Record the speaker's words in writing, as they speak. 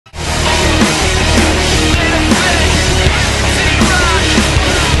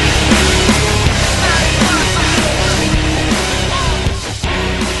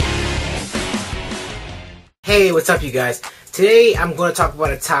Hey, what's up you guys? Today I'm going to talk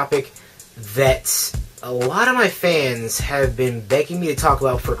about a topic that a lot of my fans have been begging me to talk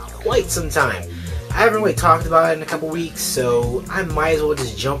about for quite some time. I haven't really talked about it in a couple weeks, so I might as well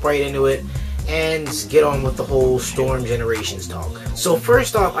just jump right into it and get on with the whole Storm Generations talk. So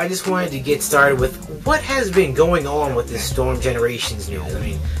first off, I just wanted to get started with what has been going on with this Storm Generations news. I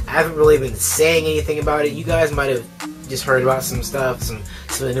mean, I haven't really been saying anything about it. You guys might have just heard about some stuff, some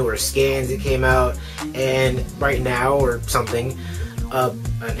of the newer scans that came out, and right now or something,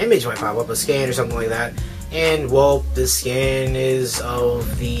 an image might pop up, a scan or something like that, and well, the scan is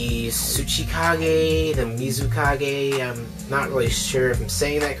of the Tsuchikage, the Mizukage. I'm not really sure if I'm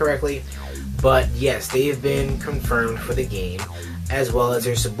saying that correctly, but yes, they have been confirmed for the game, as well as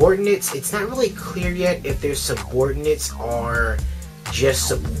their subordinates. It's not really clear yet if their subordinates are just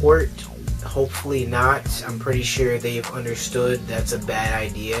support. Hopefully not. I'm pretty sure they've understood that's a bad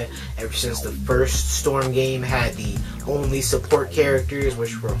idea ever since the first Storm game had the only support characters,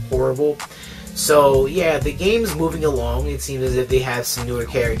 which were horrible. So yeah, the game's moving along. It seems as if they have some newer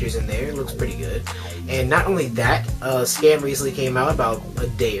characters in there. It looks pretty good. And not only that, a scan recently came out about a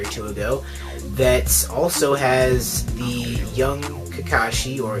day or two ago that also has the young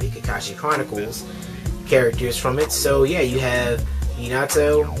Kakashi, or the Kakashi Chronicles characters from it. So yeah, you have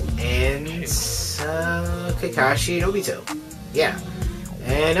Minato and Kakashi and Obito. Yeah.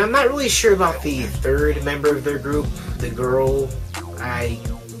 And I'm not really sure about the third member of their group, the girl. I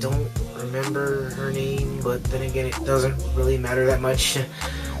don't remember her name, but then again, it doesn't really matter that much.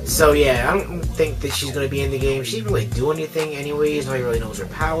 So yeah, I don't think that she's going to be in the game. She didn't really do anything anyways. Nobody really knows her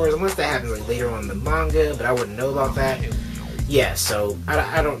powers, unless that happens like later on in the manga, but I wouldn't know about that. Yeah, so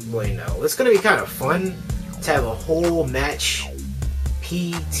I don't really know. It's going to be kind of fun to have a whole match,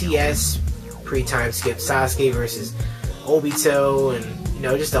 PTS, pre-time skip, Sasuke versus Obito, and you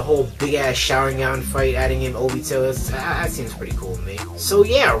know, just a whole big ass showering down fight, adding in Obito. That seems pretty cool to me. So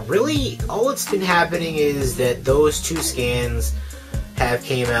yeah, really all that's been happening is that those two scans have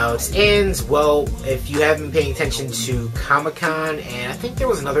came out, and well, if you haven't been paying attention to Comic-Con, and I think there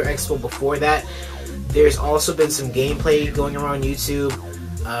was another expo before that, there's also been some gameplay going around YouTube.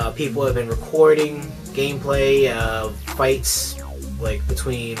 People have been recording gameplay fights, like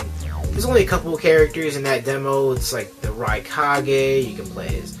between, there's only a couple of characters in that demo. It's like the Raikage, you can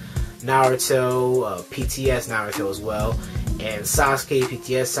play as Naruto, PTS Naruto as well, and Sasuke,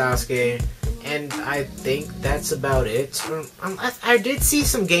 PTS Sasuke, and I think that's about it. I did see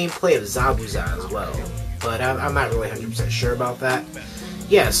some gameplay of Zabuza as well, but I'm not really 100% sure about that.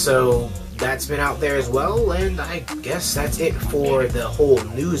 Yeah, so that's been out there as well, and I guess that's it for the whole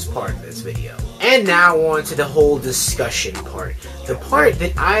news part of this video. And now on to the whole discussion part. The part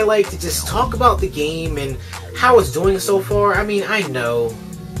that I like to just talk about the game and how it's doing so far. I mean, I know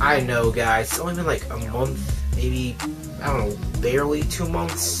guys, it's only been like a month, maybe, I don't know, barely 2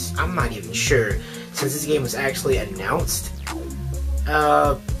 months. I'm not even sure, since this game was actually announced.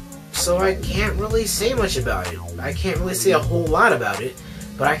 So I can't really say much about it. I can't really say a whole lot about it,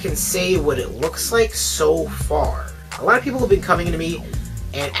 but I can say what it looks like so far. A lot of people have been coming to me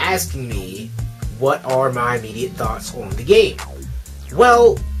and asking me what are my immediate thoughts on the game.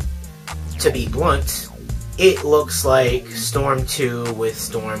 Well, to be blunt, it looks like Storm 2 with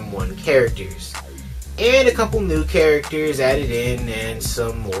Storm 1 characters, and a couple new characters added in, and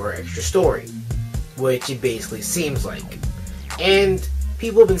some more extra story, which it basically seems like. And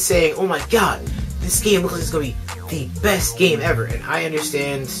people have been saying, oh my god, this game looks like it's going to be the best game ever, and I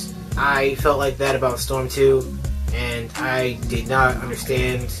understand. I felt like that about Storm 2, and I did not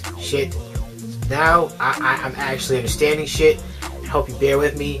understand shit. Now, I'm actually understanding shit. I hope you bear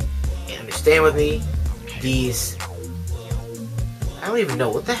with me and understand with me. These, I don't even know,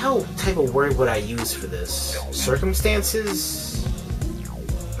 what the hell type of word would I use for this? Circumstances?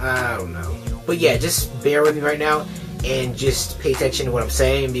 I don't know. But yeah, just bear with me right now and just pay attention to what I'm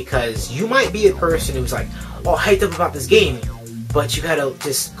saying, because you might be a person who's like, oh, hyped up about this game, but you gotta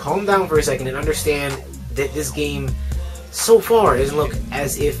just calm down for a second and understand that this game so far doesn't look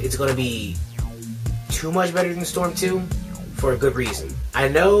as if it's gonna be too much better than Storm 2 for a good reason. I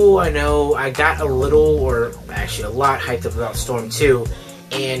know, I got a little, or actually a lot, hyped up about Storm 2,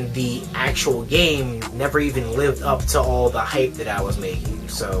 and the actual game never even lived up to all the hype that I was making.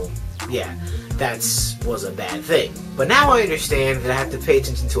 So yeah, that was a bad thing. But now I understand that I have to pay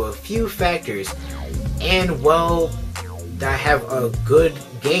attention to a few factors, and well, I have a good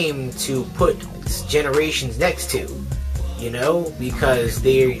game to put Generations next to. You know, because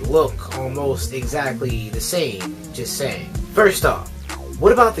they look almost exactly the same, just saying. First off,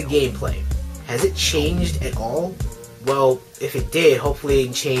 what about the gameplay? Has it changed at all? Well, if it did, hopefully it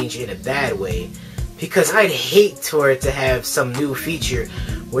didn't change in a bad way, because I'd hate for it to have some new feature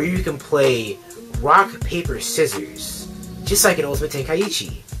where you can play rock, paper, scissors, just like in Ultimate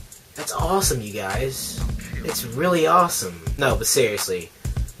Tenkaichi. That's awesome, you guys. It's really awesome. No, but seriously,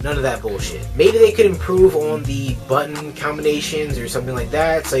 none of that bullshit. Maybe they could improve on the button combinations or something like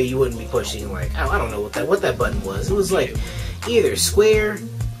that, so you wouldn't be pushing like, oh, I don't know what that button was. It was like either square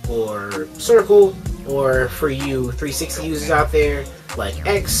or circle, or for you 360 users out there, like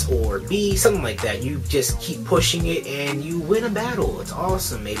X or B, something like that. You just keep pushing it and you win a battle. It's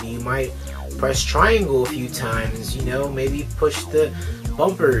awesome. Maybe you might press triangle a few times, you know, maybe push the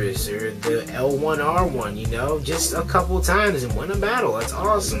bumpers or the L1, R1, you know, just a couple times and win a battle. That's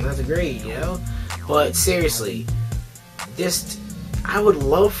awesome. That's great, you know. But seriously, I would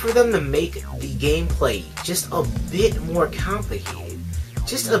love for them to make the gameplay just a bit more complicated.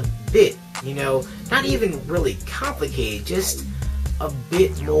 Just a bit, you know, not even really complicated, just a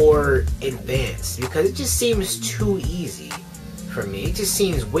bit more advanced, because it just seems too easy for me. It just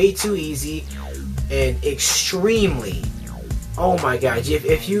seems way too easy and extremely, oh my god,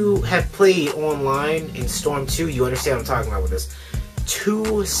 if you have played online in Storm 2, you understand what I'm talking about with this. Too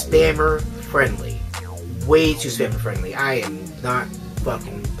spammer friendly. Way too spammer friendly. I am not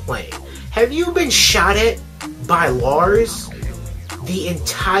fucking playing. Have you been shot at by Lars the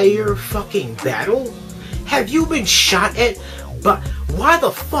entire fucking battle? Have you been shot at? But why the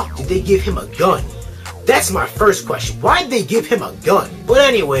fuck did they give him a gun? That's my first question. Why did they give him a gun? But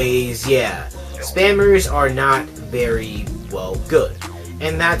anyways, yeah, spammers are not very, well, good.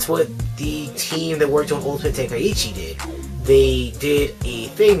 And that's what the team that worked on Ultimate Tenkaichi did. They did a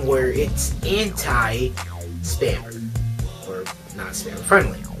thing where it's anti-spammer, or not spammer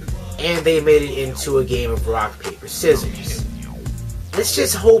friendly. And they made it into a game of rock, paper, scissors. Let's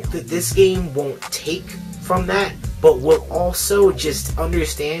just hope that this game won't take from that, but will also just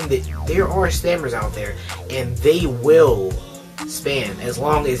understand that there are spammers out there, and they will spam as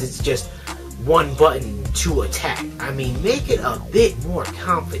long as it's just one button to attack. I mean, make it a bit more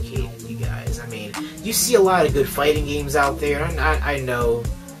complicated, you guys. I mean, you see a lot of good fighting games out there, and I know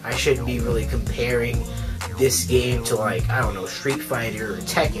I shouldn't be really comparing this game to, like, I don't know, Street Fighter or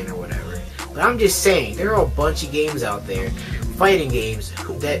Tekken or whatever, but I'm just saying, there are a bunch of games out there, fighting games,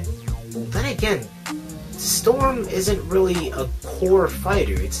 that, well, then again, Storm isn't really a core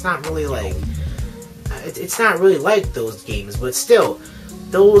fighter. It's not really like, it's not really like those games, but still,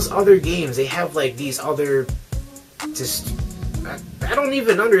 those other games, they have like these other, just, I don't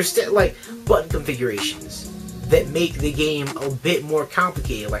even understand, like, button configurations that make the game a bit more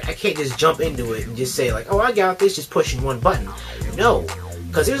complicated. Like, I can't just jump into it and just say like, oh, I got this, just pushing one button. No,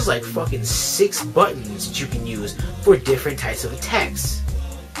 because there's like fucking 6 buttons that you can use for different types of attacks.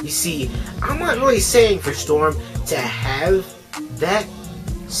 You see, I'm not really saying for Storm to have that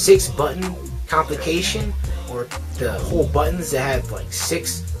 6-button complication, or the whole buttons that have like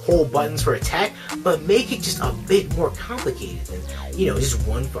 6 whole buttons for attack, but make it just a bit more complicated than, you know, just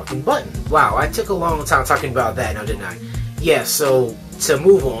one fucking button. Wow, I took a long time talking about that now, didn't I? Yeah, so to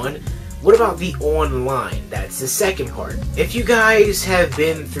move on, what about the online? That's the second part. If you guys have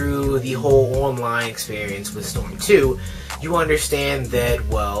been through the whole online experience with Storm 2, you understand that,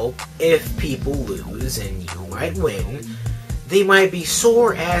 well, if people lose and you might win, they might be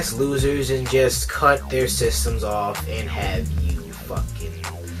sore-ass losers and just cut their systems off and have you fucking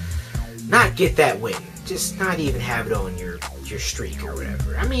not get that win. Just not even have it on your streak or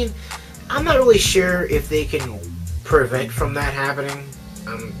whatever. I mean, I'm not really sure if they can prevent from that happening.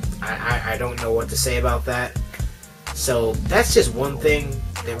 I don't know what to say about that. So that's just one thing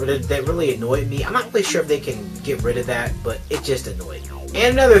that really annoyed me. I'm not really sure if they can get rid of that, but it just annoyed me.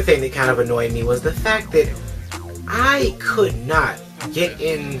 And another thing that kind of annoyed me was the fact that I could not get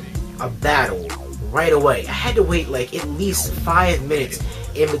in a battle right away. I had to wait like at least 5 minutes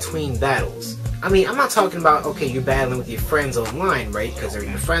in between battles. I mean, I'm not talking about, okay, you're battling with your friends online, right? Because they're in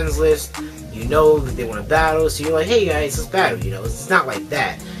your friends list. You know that they want to battle, so you're like, hey guys, let's battle, you know? It's not like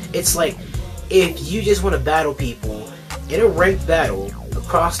that. It's like, if you just want to battle people in a ranked battle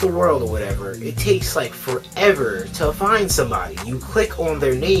across the world or whatever, it takes like forever to find somebody. You click on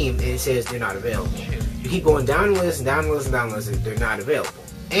their name and it says they're not available. You keep going down the list and down the list and down the list, and they're not available.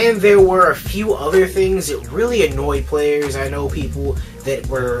 And there were a few other things that really annoyed players. I know people that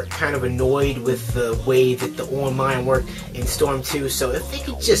were kind of annoyed with the way that the online worked in Storm 2, so if they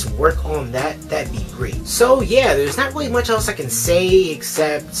could just work on that, that'd be great. So yeah, there's not really much else I can say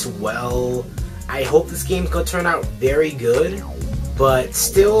except, well, I hope this game's gonna turn out very good, but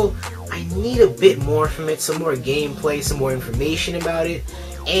still, I need a bit more from it, some more gameplay, some more information about it,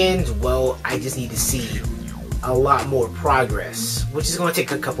 and, well, I just need to see a lot more progress, which is going to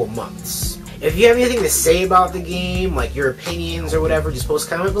take a couple months. If you have anything to say about the game, like your opinions or whatever, just post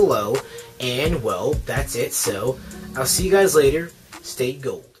a comment below. And, well, that's it. So, I'll see you guys later. Stay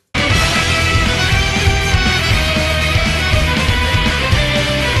gold.